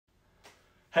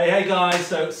Hey guys,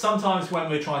 so sometimes when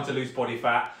we're trying to lose body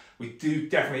fat, we do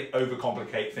definitely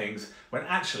overcomplicate things when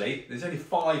actually there's only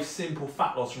 5 simple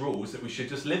fat loss rules that we should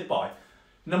just live by.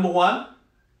 Number 1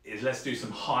 is let's do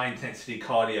some high intensity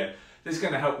cardio. This is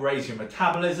going to help raise your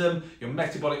metabolism, your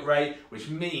metabolic rate, which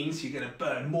means you're going to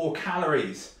burn more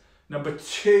calories. Number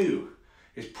 2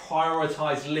 is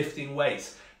prioritise lifting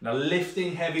weights. Now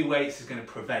lifting heavy weights is going to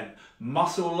prevent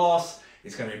muscle loss,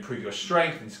 it's going to improve your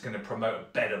strength, and it's going to promote a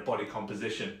better body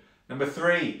composition. Number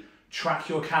 3, track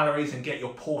your calories and get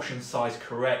your portion size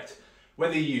correct.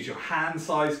 Whether you use your hand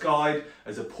size guide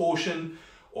as a portion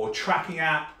or tracking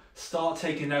app, start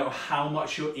taking note of how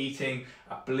much you're eating.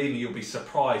 Believe me, you'll be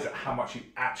surprised at how much you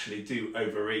actually do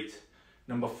overeat.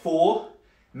 Number 4,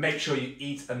 make sure you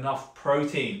eat enough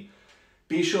protein.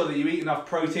 Be sure that you eat enough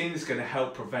protein. It's going to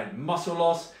help prevent muscle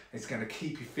loss. It's going to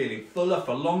keep you feeling fuller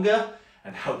for longer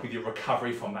and help with your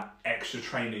recovery from that extra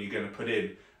training you're going to put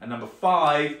in. And number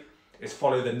 5 is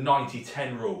follow the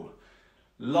 90-10 rule.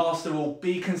 Last of all,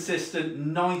 be consistent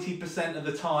 90% of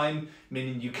the time,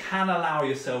 meaning you can allow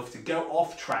yourself to go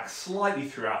off track slightly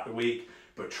throughout the week,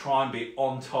 but try and be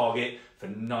on target for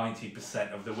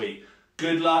 90% of the week.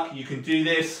 Good luck, you can do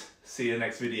this. See you in the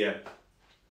next video.